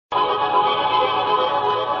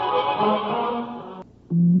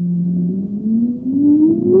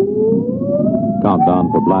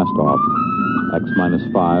countdown for blastoff. X minus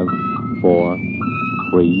 5, 4,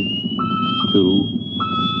 3,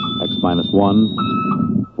 2, X minus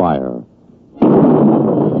 1, fire.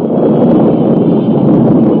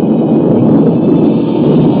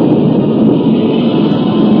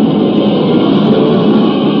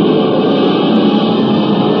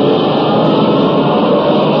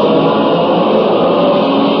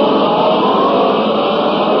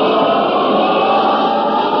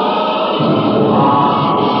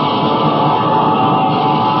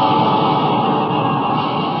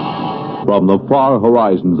 From the far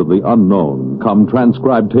horizons of the unknown come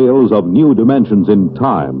transcribed tales of new dimensions in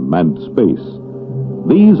time and space.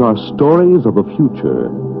 These are stories of the future,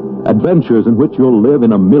 adventures in which you'll live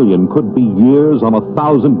in a million, could be years, on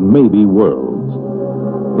 1,000 maybe worlds.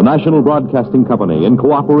 The National Broadcasting Company, in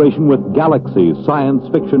cooperation with Galaxy Science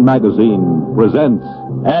Fiction Magazine, presents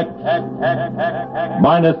X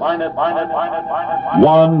Minus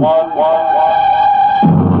One.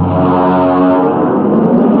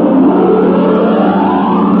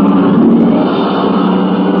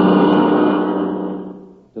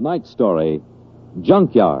 Tonight's story,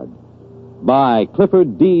 Junkyard, by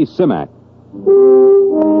Clifford D. Simak.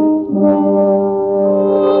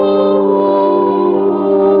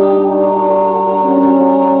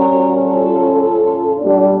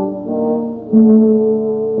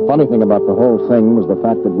 The funny thing about the whole thing was the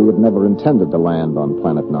fact that we had never intended to land on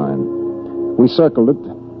Planet 9. We circled it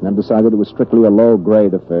and decided it was strictly a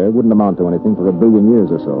low-grade affair. It wouldn't amount to anything for 1 billion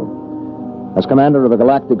years or so. As commander of the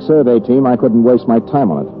Galactic Survey Team, I couldn't waste my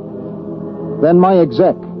time on it. Then my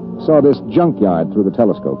exec saw this junkyard through the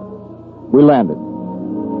telescope. We landed,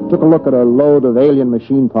 took a look at a load of alien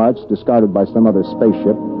machine parts discarded by some other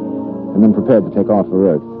spaceship, and then prepared to take off for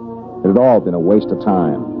Earth. It had all been a waste of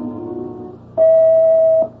time.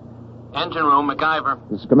 Engine room, MacGyver.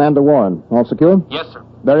 This is Commander Warren. All secure? Yes, sir.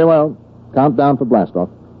 Very well. Countdown for blastoff.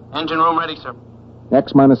 Engine room ready, sir.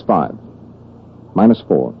 X minus 5. Minus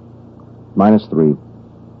 4. Minus 3.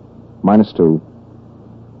 Minus 2.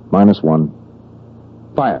 Minus 1.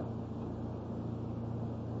 Fire.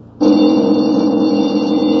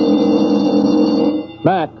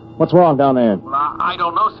 Mac, what's wrong down there? Well, I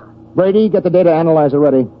don't know, sir. Brady, get the data analyzer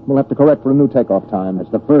ready. We'll have to correct for a new takeoff time.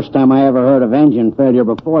 That's the first time I ever heard of engine failure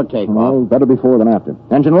before takeoff. Well, better before than after.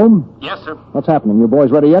 Engine room? Yes, sir. What's happening? You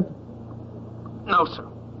boys ready yet? No, sir.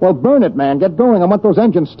 Well, burn it, man. Get going. I want those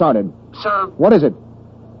engines started. Sir, What is it?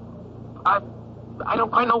 I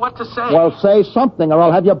don't quite know what to say. Well, say something or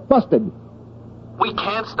I'll have you busted. We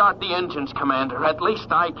can't start the engines, Commander. At least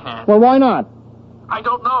I can't. Well, why not? I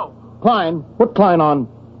don't know. Klein, put Klein on.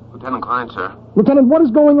 Lieutenant Klein, sir. Lieutenant, what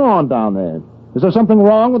is going on down there? Is there something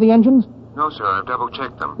wrong with the engines? No, sir. I've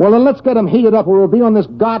double-checked them. Well, then let's get them heated up or we'll be on this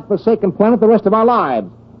godforsaken planet the rest of our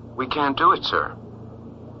lives. We can't do it, sir.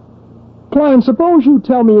 Klein, suppose you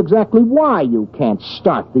tell me exactly why you can't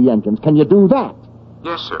start the engines. Can you do that?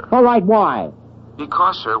 Yes, sir. All right, why?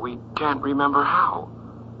 Because, sir, we can't remember how.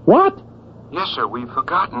 What? Yes, sir. We've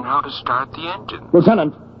forgotten how to start the engine.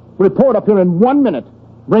 Lieutenant, report up here in 1 minute.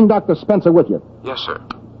 Bring Dr. Spencer with you. Yes, sir.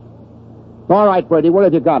 All right, Brady, where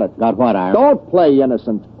have you got it? Got what, Ira? Don't play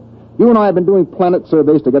innocent. You and I have been doing planet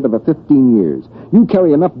surveys together for 15 years. You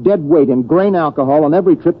carry enough dead weight in grain alcohol on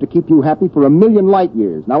every trip to keep you happy for 1,000,000 light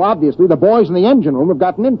years. Now, obviously, the boys in the engine room have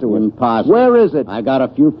gotten into it. Impossible. Where is it? I got a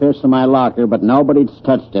few fists in my locker, but nobody's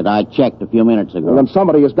touched it. I checked a few minutes ago. Well, then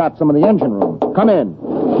somebody has got some in the engine room. Come in.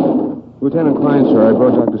 Lieutenant Klein, sir, I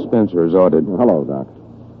brought Dr. Spencer as ordered. Hello, Doc.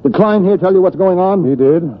 Did Klein here tell you what's going on? He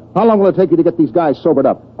did? How long will it take you to get these guys sobered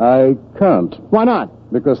up? I can't, Why not?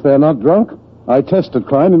 because they're not drunk. I tested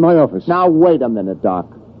Klein in my office. Now, wait a minute, Doc.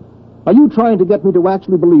 Are you trying to get me to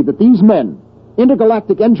actually believe that these men,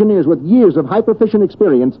 intergalactic engineers with years of hyperfission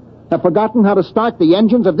experience, have forgotten how to start the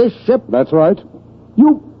engines of this ship? That's right.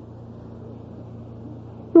 You're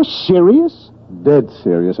serious? Dead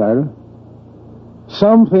serious, Ira.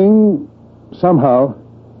 Something, somehow,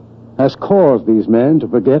 has caused these men to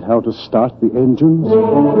forget how to start the engines.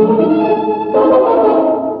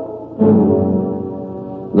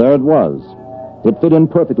 There it was. It fit in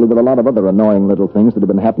perfectly with a lot of other annoying little things that have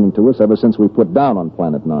been happening to us ever since we put down on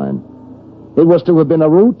Planet 9. It was to have been a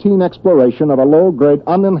routine exploration of a low-grade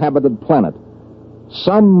uninhabited planet.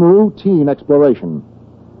 Some routine exploration.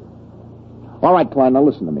 All right, Klein, now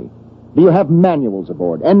listen to me. Do you have manuals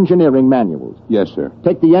aboard? Engineering manuals? Yes, sir.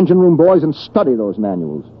 Take the engine room boys and study those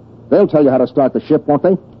manuals. They'll tell you how to start the ship, won't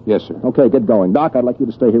they? Yes, sir. Okay, get going. Doc, I'd like you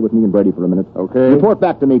to stay here with me and Brady for a minute. Okay. Report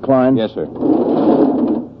back to me, Klein. Yes, sir.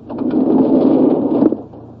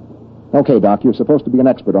 Okay, Doc, you're supposed to be an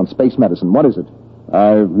expert on space medicine. What is it?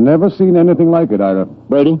 I've never seen anything like it, Ira.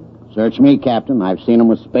 Brady? Search me, Captain. I've seen them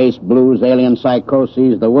with space blues, alien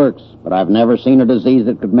psychoses, the works. But I've never seen a disease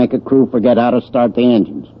that could make a crew forget how to start the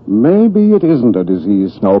engines. Maybe it isn't a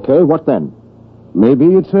disease. Okay, what then?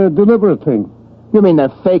 Maybe it's a deliberate thing. You mean they're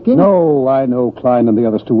faking? No, I know Klein and the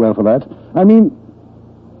others too well for that. I mean,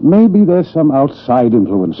 maybe there's some outside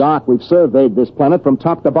influence. Doc, we've surveyed this planet from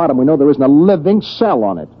top to bottom. We know there isn't a living cell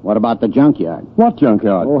on it. What about the junkyard? What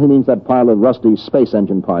junkyard? Oh, he means that pile of rusty space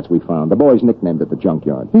engine parts we found. The boys nicknamed it the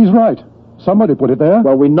junkyard. He's right. Somebody put it there.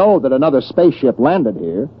 Well, we know that another spaceship landed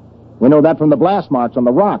here. We know that from the blast marks on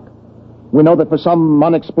the rock. We know that for some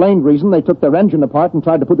unexplained reason they took their engine apart and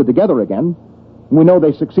tried to put it together again. We know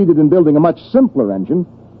they succeeded in building a much simpler engine,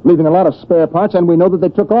 leaving a lot of spare parts, and we know that they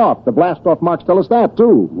took off. The blast-off marks tell us that,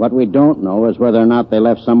 too. What we don't know is whether or not they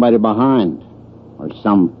left somebody behind. Or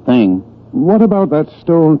something. What about that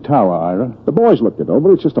stone tower, Ira? The boys looked it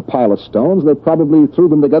over. It's just a pile of stones. They probably threw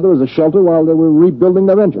them together as a shelter while they were rebuilding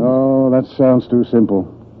their engine. Oh, that sounds too simple.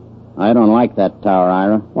 I don't like that tower,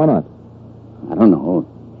 Ira. Why not? I don't know.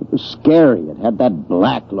 It was scary. It had that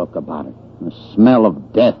black look about it. The smell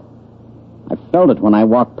of death. I felt it when I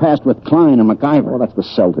walked past with Klein and MacIver. Oh, that's the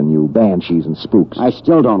Celt in you. Banshees and spooks. I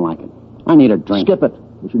still don't like it. I need a drink. Skip it.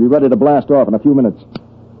 We should be ready to blast off in a few minutes.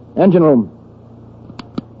 Engine room.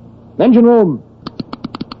 Engine room.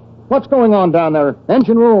 What's going on down there?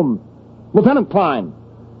 Engine room. Lieutenant Klein.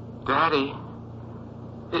 Daddy?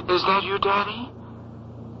 Is that you, Daddy?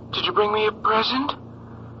 Did you bring me a present?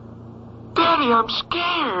 Daddy, I'm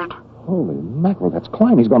scared. Holy mackerel, that's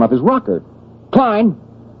Klein. He's gone off his rocker. Klein!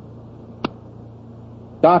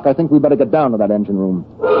 Doc, I think we better get down to that engine room.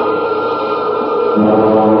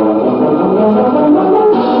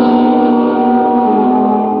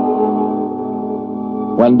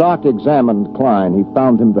 When Doc examined Klein, he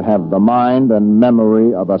found him to have the mind and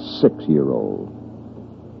memory of a 6-year-old.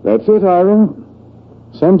 That's it, Ira.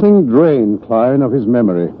 Something drained Klein of his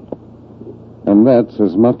memory. And that's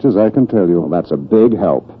as much as I can tell you. Well, that's a big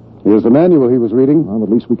help. Here's the manual he was reading. Well, at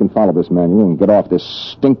least we can follow this manual and get off this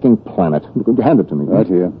stinking planet. Hand it to me. Right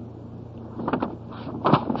here.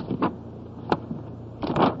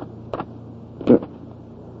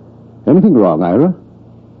 Anything wrong, Ira?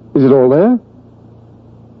 Is it all there?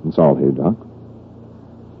 It's all here, Doc.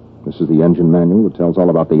 This is the engine manual that tells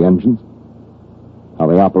all about the engines. How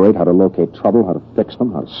they operate, how to locate trouble, how to fix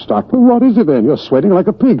them, how to start them. Well, what is it then? You're sweating like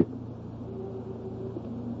a pig.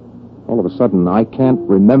 All of a sudden, I can't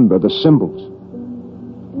remember the symbols.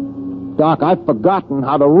 Doc, I've forgotten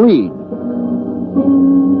how to read.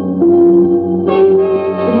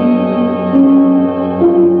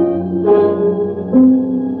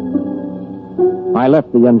 I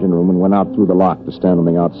left the engine room and went out through the lock to stand on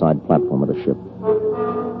the outside platform of the ship.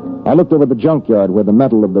 I looked over the junkyard where the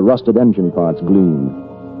metal of the rusted engine parts gleamed.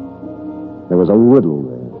 There was a riddle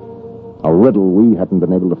there. A riddle we hadn't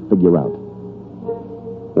been able to figure out.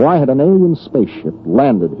 Why had an alien spaceship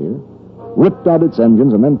landed here, ripped out its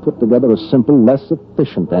engines, and then put together a simple, less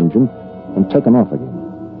efficient engine and taken off again?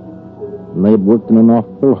 And they had worked in an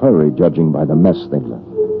awful hurry, judging by the mess they'd left.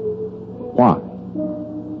 Why?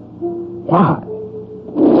 Why?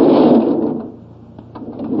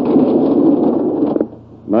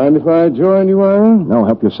 Mind if I join you, Ira? No,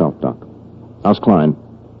 help yourself, Doc. How's Klein?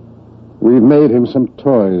 We've made him some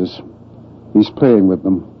toys. He's playing with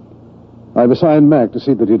them. I've assigned Mac to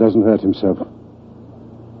see that he doesn't hurt himself.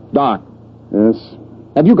 Doc. Yes?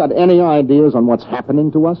 Have you got any ideas on what's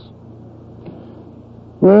happening to us?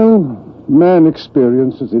 Well, man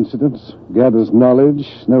experiences incidents, gathers knowledge,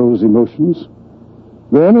 knows emotions.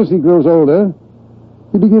 Then, as he grows older,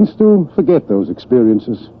 he begins to forget those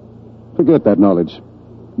experiences. Forget that knowledge.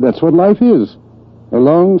 That's what life is. A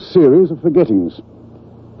long series of forgettings.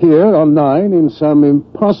 Here, on 9, in some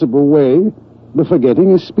impossible way, the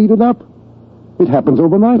forgetting is speeded up. It happens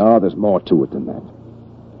overnight. No, there's more to it than that.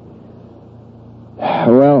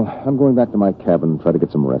 Well, I'm going back to my cabin and try to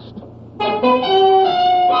get some rest.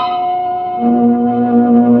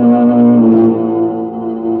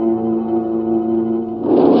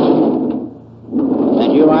 That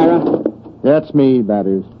you, Ira? That's me, that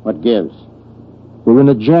is. What gives? We're in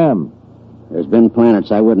a jam. There's been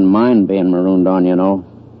planets I wouldn't mind being marooned on, you know.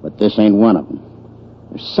 But this ain't one of them.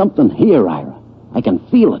 There's something here, Ira. I can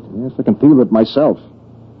feel it. Yes, I can feel it myself.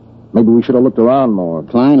 Maybe we should have looked around more.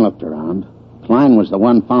 Klein looked around. Klein was the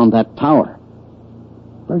one found that tower.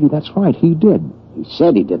 Bertie, that's right. He did. He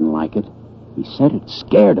said he didn't like it. He said it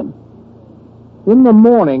scared him. In the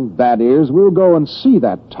morning, that is, we'll go and see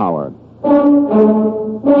that tower.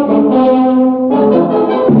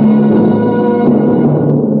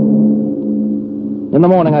 In the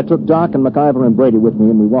morning, I took Doc and MacIver and Brady with me,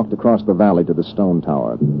 and we walked across the valley to the stone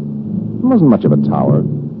tower. It wasn't much of a tower.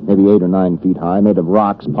 Maybe 8 or 9 feet high, made of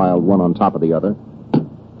rocks piled one on top of the other.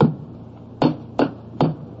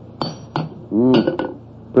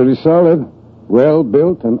 Pretty solid. Well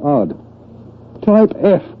built and odd. Type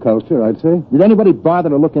F culture, I'd say. Did anybody bother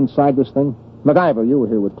to look inside this thing? MacIver, you were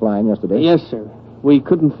here with Klein yesterday. Yes, sir. We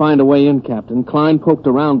couldn't find a way in, Captain. Klein poked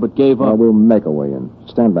around but gave up. Well, we'll make a way in.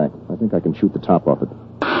 Stand back. I think I can shoot the top off it.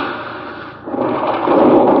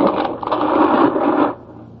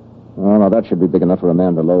 Oh, now that should be big enough for a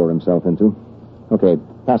man to lower himself into. Okay,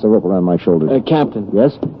 pass a rope around my shoulders. Captain.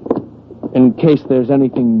 Yes? In case there's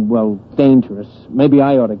anything, well, dangerous, maybe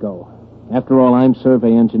I ought to go. After all, I'm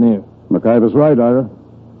survey engineer. MacIver's right, Ira.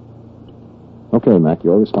 Okay, Mac,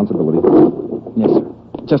 your responsibility. Yes, sir.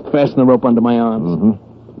 Just fasten the rope under my arms.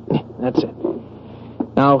 Mm-hmm. That's it.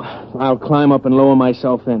 Now, I'll climb up and lower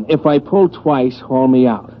myself in. If I pull twice, haul me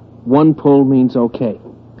out. One pull means okay.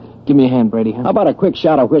 Give me a hand, Brady. Huh? How about a quick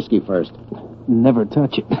shot of whiskey first? Never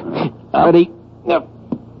touch it. Ready? Yep.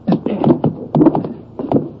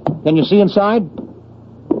 Can you see inside?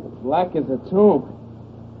 Black as a tomb.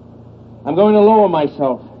 I'm going to lower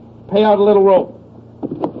myself. Pay out a little rope.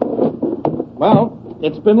 Well,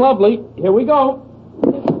 it's been lovely. Here we go.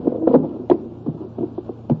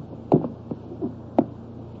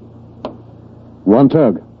 One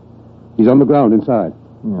tug. He's on the ground inside.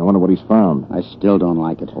 Yeah, I wonder what he's found. I still don't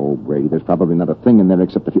like it. Oh, Brady, there's probably not a thing in there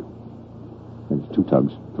except a few... There's 2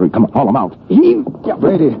 tugs. 3. Come on, haul them out.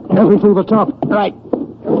 Brady, help me through the top. Right.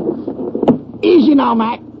 Easy now,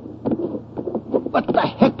 Mac. What the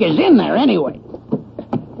heck is in there, anyway?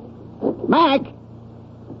 Mac?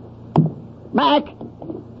 Mac?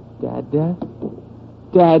 Dada?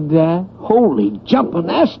 Holy jumping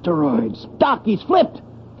asteroids. Doc, he's flipped.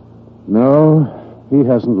 No, he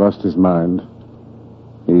hasn't lost his mind.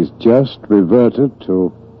 He's just reverted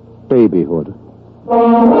to babyhood.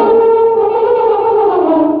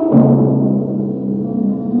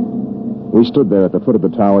 We stood there at the foot of the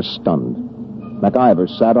tower, stunned. MacIver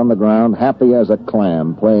sat on the ground, happy as a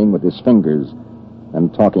clam, playing with his fingers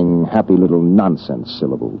and talking happy little nonsense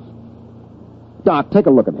syllables. Doc, take a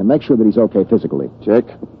look at him. Make sure that he's okay physically. Check.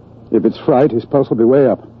 If it's fright, his pulse will be way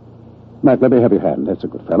up. Mac, let me have your hand. That's a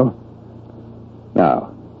good fellow.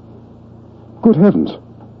 Now. Good heavens.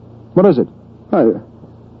 What is it?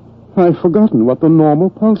 I've forgotten what the normal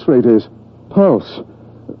pulse rate is. Pulse?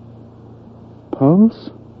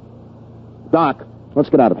 Doc, let's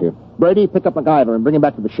get out of here. Brady, pick up MacIver and bring him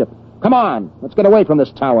back to the ship. Come on, let's get away from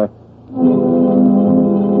this tower.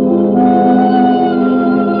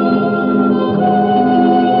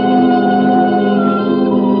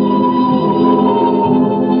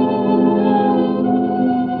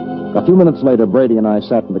 A few minutes later, Brady and I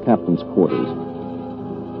sat in the captain's quarters.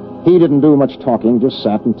 He didn't do much talking, just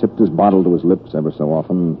sat and tipped his bottle to his lips ever so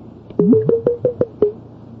often.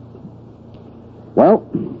 Well,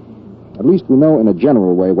 at least we know in a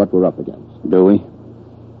general way what we're up against. Do we?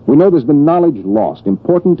 We know there's been knowledge lost,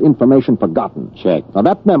 important information forgotten. Check. Now,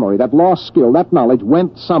 that memory, that lost skill, that knowledge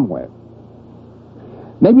went somewhere.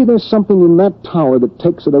 Maybe there's something in that tower that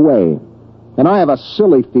takes it away. And I have a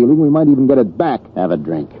silly feeling we might even get it back. Have a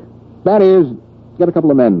drink. That is, get a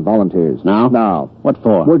couple of men, volunteers. Now? Now. What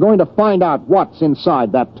for? We're going to find out what's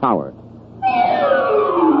inside that tower.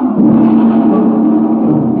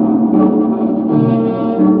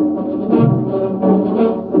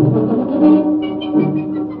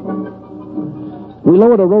 We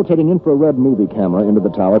lowered a rotating infrared movie camera into the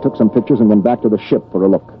tower, took some pictures, and went back to the ship for a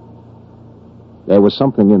look. There was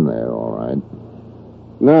something in there, all right.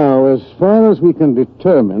 Now, as far as we can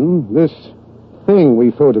determine, this thing we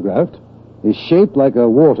photographed is shaped like a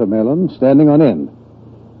watermelon standing on end.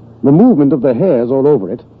 The movement of the hairs all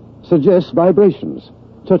over it suggests vibrations,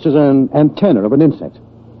 such as an antenna of an insect.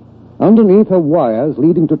 Underneath are wires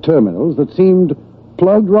leading to terminals that seemed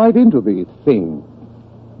plugged right into the thing.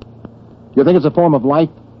 You think it's a form of life?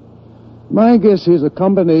 My guess is a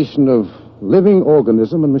combination of living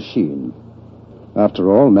organism and machine. After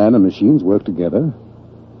all, man and machines work together.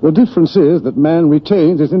 The difference is that man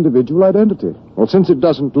retains his individual identity. Well, since it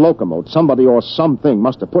doesn't locomote, somebody or something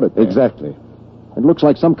must have put it there. Exactly. It looks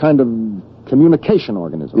like some kind of communication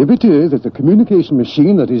organism. If it is, it's a communication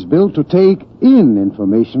machine that is built to take in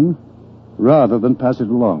information rather than pass it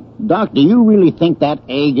along. Doc, do you really think that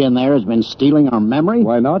egg in there has been stealing our memory?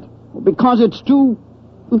 Why not? Because it's too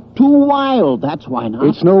wild, that's why not.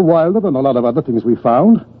 It's no wilder than a lot of other things we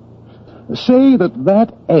found. Say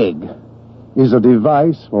that egg is a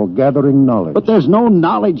device for gathering knowledge. But there's no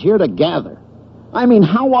knowledge here to gather. I mean,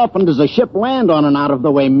 how often does a ship land on an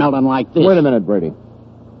out-of-the-way melon like this? Wait a minute, Brady.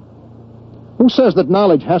 Who says that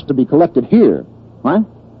knowledge has to be collected here? What?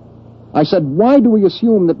 I said, why do we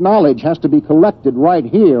assume that knowledge has to be collected right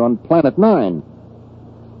here on Planet 9?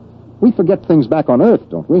 We forget things back on Earth,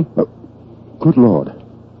 don't we? Good Lord.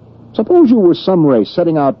 Suppose you were some race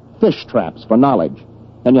setting out fish traps for knowledge,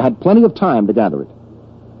 and you had plenty of time to gather it.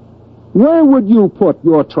 Where would you put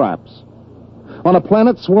your traps? On a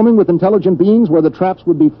planet swarming with intelligent beings where the traps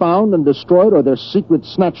would be found and destroyed or their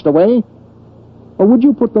secrets snatched away? Or would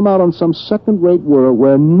you put them out on some second-rate world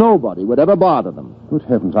where nobody would ever bother them? Good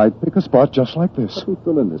heavens, I'd pick a spot just like this. Let me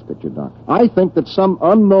fill in this picture, Doc. I think that some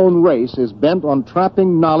unknown race is bent on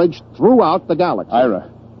trapping knowledge throughout the galaxy.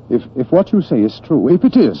 Ira, if what you say is true, if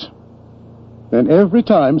it is, then every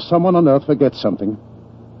time someone on Earth forgets something,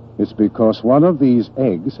 it's because one of these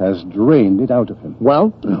eggs has drained it out of him.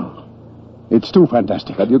 Well? It's too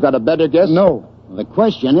fantastic. Have you got a better guess? No. The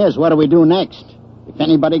question is, what do we do next? If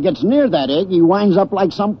anybody gets near that egg, he winds up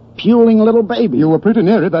like some puling little baby. You were pretty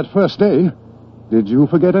near it that first day. Did you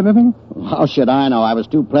forget anything? How should I know? I was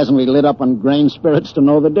too pleasantly lit up on grain spirits to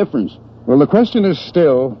know the difference. Well, the question is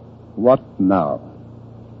still, what now?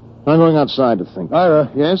 I'm going outside to think.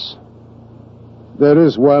 Ira. Yes? There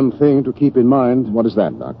is one thing to keep in mind. What is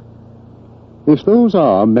that, Doc? If those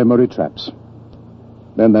are memory traps,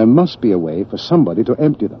 then there must be a way for somebody to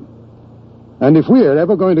empty them. And if we're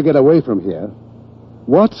ever going to get away from here,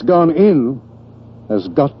 what's gone in has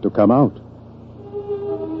got to come out.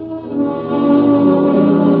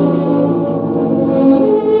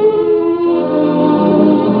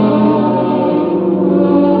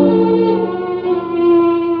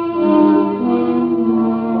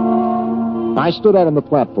 I stood out on the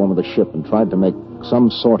platform of the ship and tried to make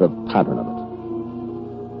some sort of pattern of it.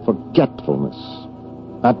 Forgetfulness.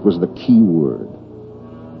 That was the key word.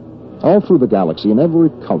 All through the galaxy, in every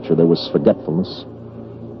culture, there was forgetfulness.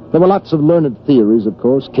 There were lots of learned theories, of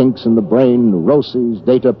course, kinks in the brain, neuroses,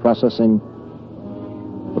 data processing.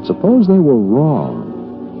 But suppose they were wrong.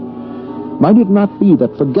 Might it not be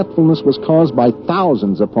that forgetfulness was caused by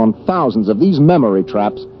thousands upon thousands of these memory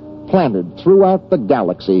traps planted throughout the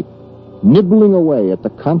galaxy, nibbling away at the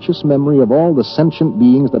conscious memory of all the sentient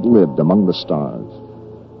beings that lived among the stars?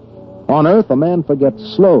 On Earth, a man forgets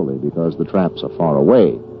slowly because the traps are far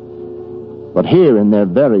away. But here, in their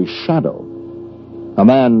very shadow, a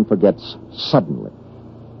man forgets suddenly.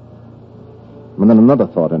 And then another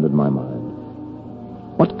thought entered my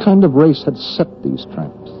mind. What kind of race had set these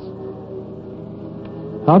traps?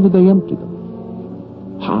 How did they empty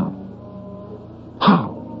them? How?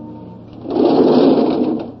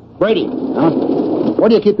 Brady, where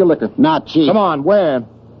do you keep your liquor? Not cheap. Come on, where?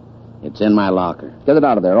 It's in my locker. Get it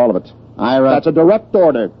out of there, all of it. Ira. That's a direct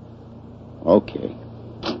order. Okay.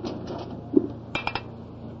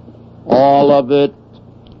 All of it.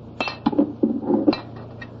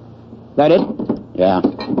 That it? Yeah.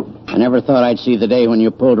 I never thought I'd see the day when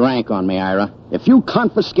you pulled rank on me, Ira. If you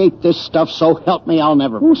confiscate this stuff, so help me, I'll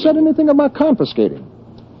never... Who said anything about confiscating?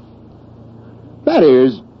 That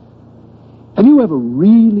is, have you ever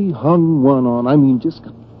really hung one on? I mean, just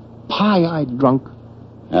got pie-eyed drunk?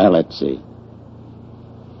 Let's see.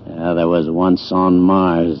 Yeah, there was once on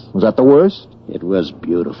Mars. Was that the worst? It was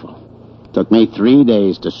beautiful. Took me 3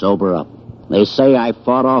 days to sober up. They say I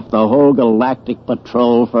fought off the whole galactic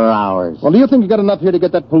patrol for hours. Well, do you think you got enough here to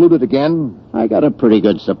get that polluted again? I got a pretty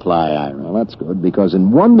good supply, Ira. Well, that's good, because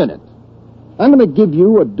in 1 minute, I'm going to give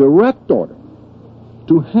you a direct order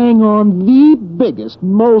to hang on the biggest,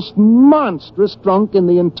 most monstrous drunk in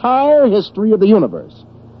the entire history of the universe.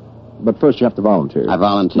 But first you have to volunteer. I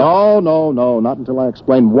volunteer. No, not until I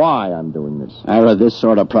explain why I'm doing this. Ira, this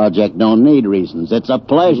sort of project don't need reasons. It's a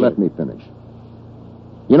pleasure. Let me finish.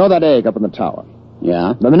 You know that egg up in the tower?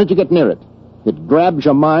 Yeah? The minute you get near it, it grabs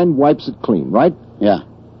your mind, wipes it clean, right? Yeah.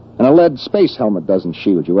 And a lead space helmet doesn't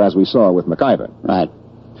shield you, as we saw with MacIver. Right.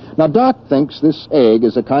 Now, Doc thinks this egg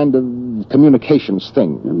is a kind of communications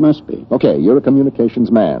thing. It must be. Okay, you're a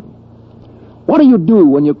communications man. What do you do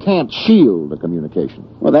when you can't shield a communication?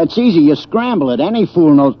 Well, that's easy. You scramble it. Any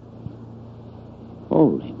fool knows...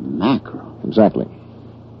 Holy mackerel. Exactly.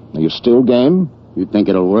 Are you still game? You think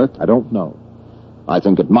it'll work? I don't know. I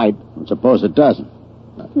think it might. Well, suppose it doesn't.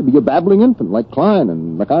 Maybe a babbling infant like Klein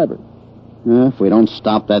and MacIver. If we don't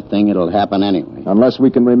stop that thing, it'll happen anyway. Unless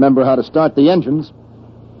we can remember how to start the engines.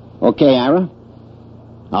 Okay, Ira.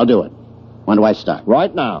 I'll do it. When do I start?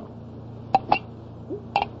 Right now.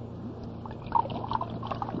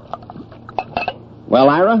 Well,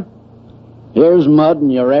 Ira, here's mud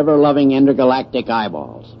in your ever-loving intergalactic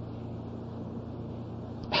eyeballs.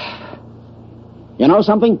 You know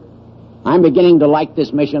something? I'm beginning to like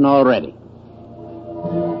this mission already.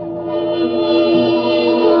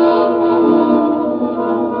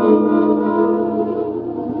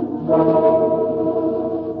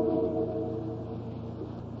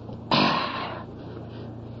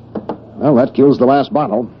 that kills the last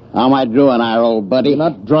bottle. How am I doing, our old buddy? You're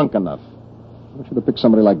not drunk enough. I should have picked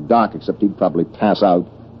somebody like Doc, except he'd probably pass out.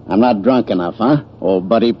 I'm not drunk enough, huh, old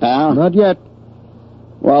buddy pal? Not yet.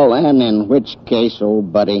 Well, then, in which case,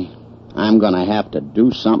 old buddy, I'm going to have to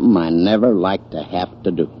do something I never like to have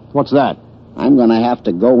to do. What's that? I'm going to have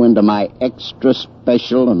to go into my extra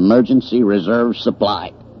special emergency reserve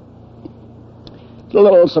supply. It's a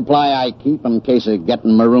little supply I keep in case of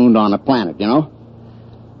getting marooned on a planet, you know?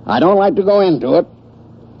 I don't like to go into it,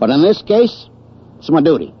 but in this case, it's my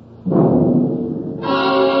duty.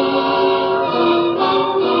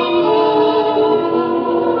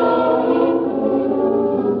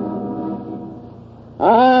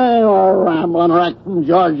 I'm a rambling wreck from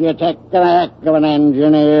Georgia Tech and a heck of an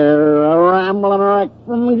engineer. A rambling wreck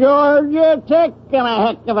from Georgia Tech and a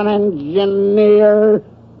heck of an engineer.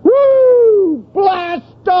 Woo!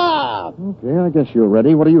 Blast off! Okay, I guess you're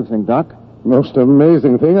ready. What do you think, Doc? Most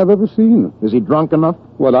amazing thing I've ever seen. Is he drunk enough?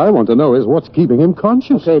 What I want to know is what's keeping him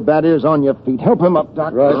conscious. Okay, Bad Ears, on your feet. Help him up,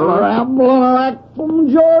 Doc. Right. Rambling wreck from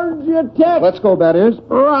Georgia Tech. Let's go, Bad Ears.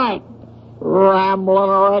 Right. Rambling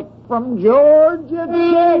wreck from Georgia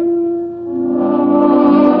Tech.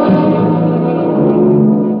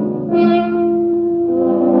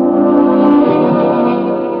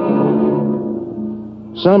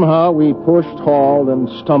 Somehow we pushed, hauled, and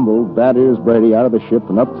stumbled Bad Ears Brady out of the ship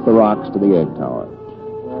and up the rocks to the egg tower.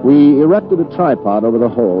 We erected a tripod over the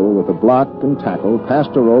hole with a block and tackle,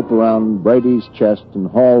 passed a rope around Brady's chest, and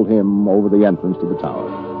hauled him over the entrance to the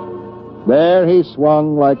tower. There he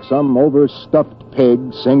swung like some overstuffed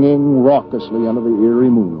pig, singing raucously under the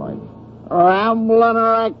eerie moonlight. Rambling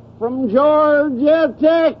wreck from Georgia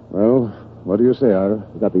Tech. Well, what do you say, Ira?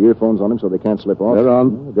 We got the earphones on him so they can't slip off. They're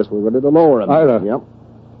on. I guess we're ready to lower him. Ira. Yep.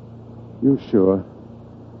 You sure?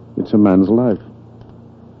 It's a man's life.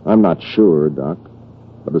 I'm not sure, Doc.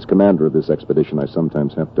 But as commander of this expedition, I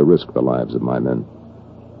sometimes have to risk the lives of my men.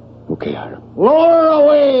 Okay, Ira. Lower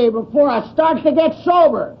away before I start to get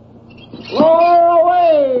sober. Lower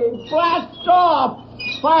away. Blast off.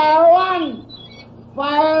 Fire one.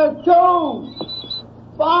 Fire two.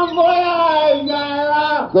 Bon voyage,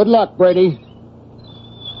 Ira. Good luck, Brady.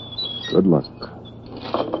 Good luck.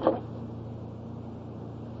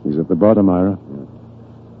 He's at the bottom, Ira.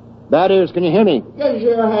 Bad Ears, can you hear me? Get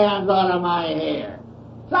your hands out of my hair.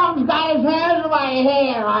 Some guy's hands in my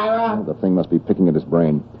hair, Ira. The thing must be picking at his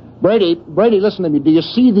brain. Brady, listen to me. Do you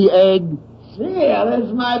see the egg? See,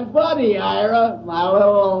 there's my buddy, Ira. My little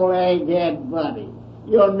old egghead buddy.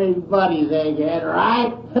 You and me's buddies, egghead,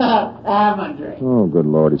 right? Have a drink. Oh, good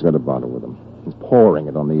Lord, he's got a bottle with him. He's pouring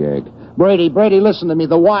it on the egg. Brady, listen to me.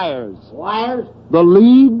 The wires. Wires? The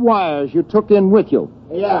lead wires you took in with you.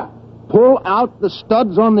 Yeah. Pull out the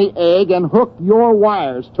studs on the egg and hook your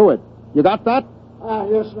wires to it. You got that?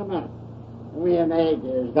 Just a minute. We and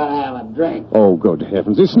Egghead's got to have a drink. Oh, good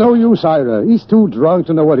heavens. It's no use, Ira. He's too drunk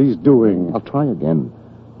to know what he's doing. I'll try again.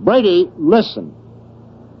 Brady, listen.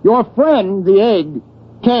 Your friend, the egg,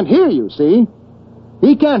 can't hear you, see?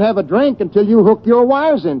 He can't have a drink until you hook your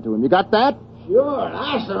wires into him. You got that? Sure,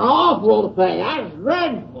 that's an awful thing. That's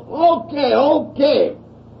dreadful. Okay.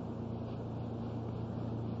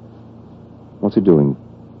 What's he doing?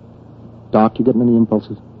 Doc, you getting any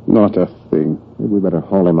impulses? Not a thing. Maybe we better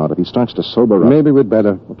haul him out. If he starts to sober up... Maybe we'd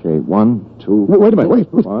better. Okay, 1, 2... Wait a minute, wait.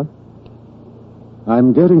 What?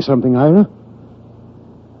 I'm getting something, Ira.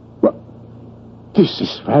 What? This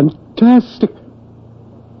is fantastic.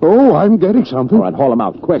 Oh, I'm getting something. All right, haul him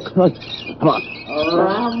out, quick. Right. Come on.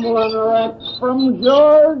 Rambling wreck from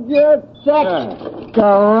Georgia Tech.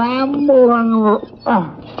 Rambling...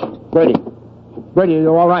 Brady, are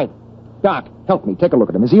you all right? Doc, help me. Take a look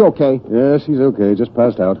at him. Is he okay? Yes, he's okay. Just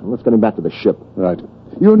passed out. Let's get him back to the ship. Right.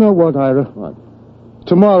 You know what, Ira? What?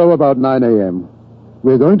 Tomorrow about 9 a.m.,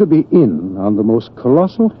 we're going to be in on the most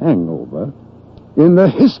colossal hangover in the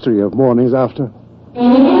history of mornings after.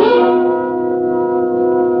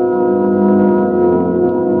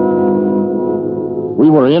 We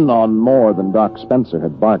were in on more than Doc Spencer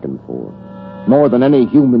had bargained for. More than any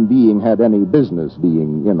human being had any business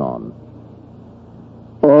being in on.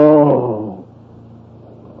 Oh.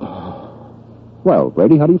 Well,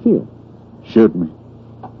 Brady, how do you feel? Shoot me.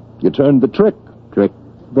 You turned the trick.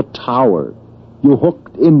 The tower. You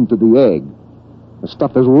hooked into the egg. The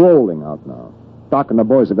stuff is rolling out now. Doc and the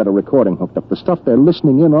boys have got a recording hooked up. The stuff they're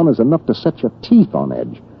listening in on is enough to set your teeth on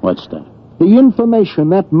edge. What's that? The information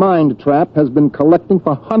that mind trap has been collecting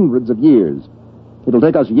for hundreds of years. It'll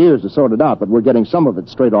take us years to sort it out, but we're getting some of it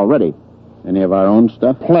straight already. Any of our own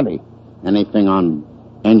stuff? Plenty. Anything on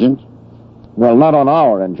engines? Well, not on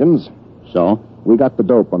our engines. So? We got the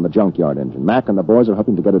dope on the junkyard engine. Mac and the boys are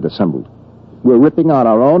helping to get it assembled. We're ripping out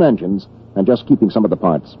our own engines and just keeping some of the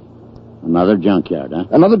parts. Another junkyard, huh?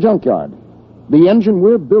 Another junkyard. The engine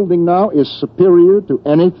we're building now is superior to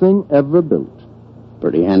anything ever built.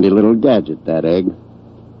 Pretty handy little gadget, that egg.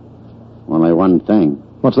 Only one thing.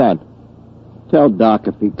 What's that? Tell Doc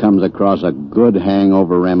if he comes across a good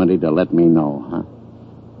hangover remedy to let me know, huh?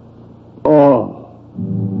 Oh.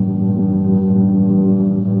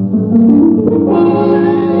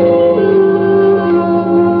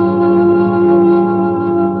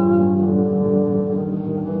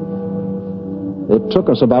 It took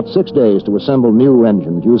us about 6 days to assemble new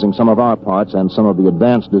engines using some of our parts and some of the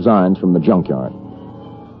advanced designs from the junkyard.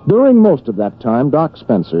 During most of that time, Doc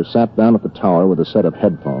Spencer sat down at the tower with a set of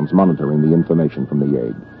headphones monitoring the information from the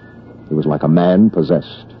egg. He was like a man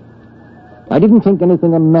possessed. I didn't think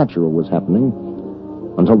anything unnatural was happening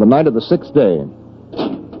until the night of the 6th day.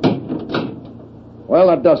 Well,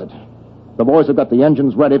 that does it. The boys have got the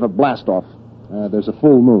engines ready for blast-off. There's a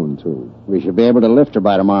full moon, too. We should be able to lift her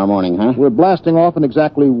by tomorrow morning, huh? We're blasting off in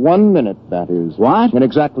exactly 1 minute, that is. What? In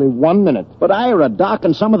exactly 1 minute. But Ira, Doc,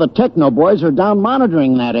 and some of the techno boys are down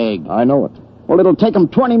monitoring that egg. I know it. Well, it'll take them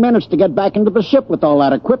 20 minutes to get back into the ship with all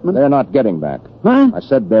that equipment. They're not getting back. Huh? I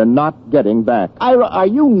said they're not getting back. Ira, are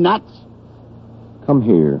you nuts? Come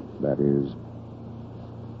here, that is.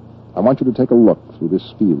 I want you to take a look through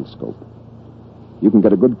this field scope. You can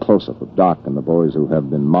get a good close-up of Doc and the boys who have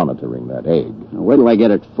been monitoring that egg. Now, wait till I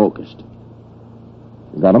get it focused.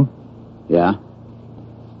 You got 'em? Yeah?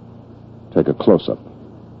 Take a close-up.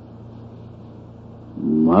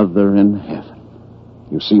 Mother in heaven.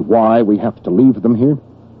 You see why we have to leave them here?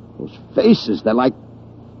 Those faces, they're like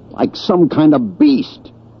some kind of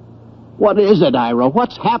beast. What is it, Ira?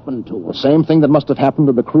 What's happened to The us? same thing that must have happened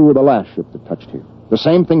to the crew of the last ship that touched here. The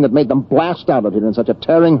same thing that made them blast out of here in such a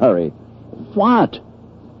tearing hurry. What?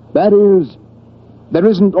 That is, there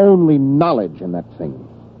isn't only knowledge in that thing.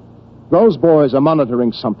 Those boys are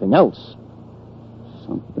monitoring something else.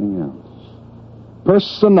 Something else.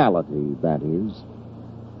 Personality, that is.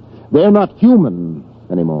 They're not human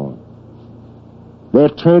anymore. They're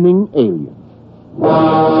turning alien.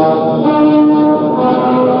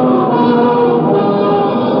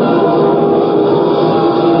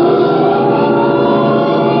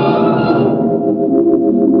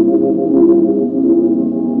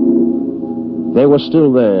 They were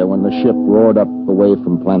still there when the ship roared up away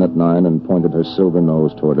from Planet 9 and pointed her silver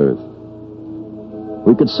nose toward Earth.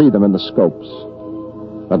 We could see them in the scopes.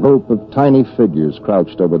 A group of tiny figures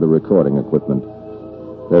crouched over the recording equipment,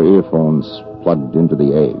 their earphones plugged into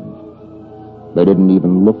the egg. They didn't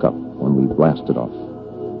even look up when we blasted off.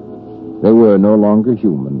 They were no longer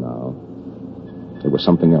human now. They were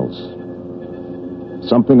something else.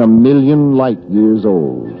 Something 1,000,000 light years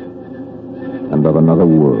old and of another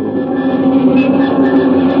world.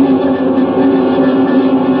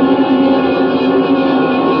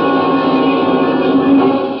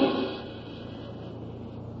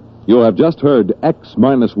 You have just heard X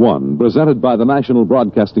Minus One, presented by the National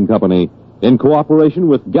Broadcasting Company in cooperation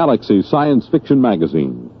with Galaxy Science Fiction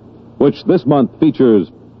Magazine, which this month features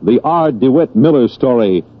the R. DeWitt Miller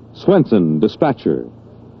story, Swenson Dispatcher.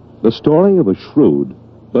 The story of a shrewd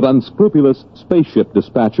but unscrupulous spaceship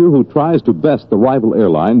dispatcher who tries to best the rival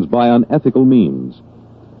airlines by unethical means,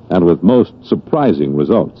 and with most surprising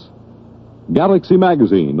results. Galaxy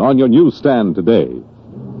Magazine on your newsstand today.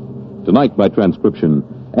 Tonight, by transcription,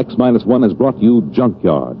 X Minus One has brought you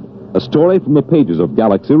Junkyard, a story from the pages of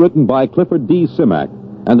Galaxy written by Clifford D. Simak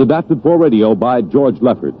and adapted for radio by George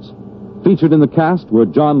Lefferts. Featured in the cast were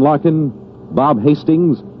John Larkin, Bob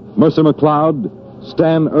Hastings, Mercer McLeod,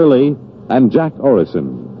 Stan Early, and Jack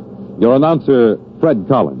Orison. Your announcer, Fred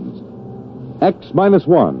Collins. X Minus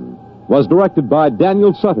One was directed by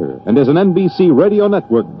Daniel Sutter and is an NBC Radio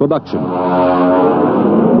Network production.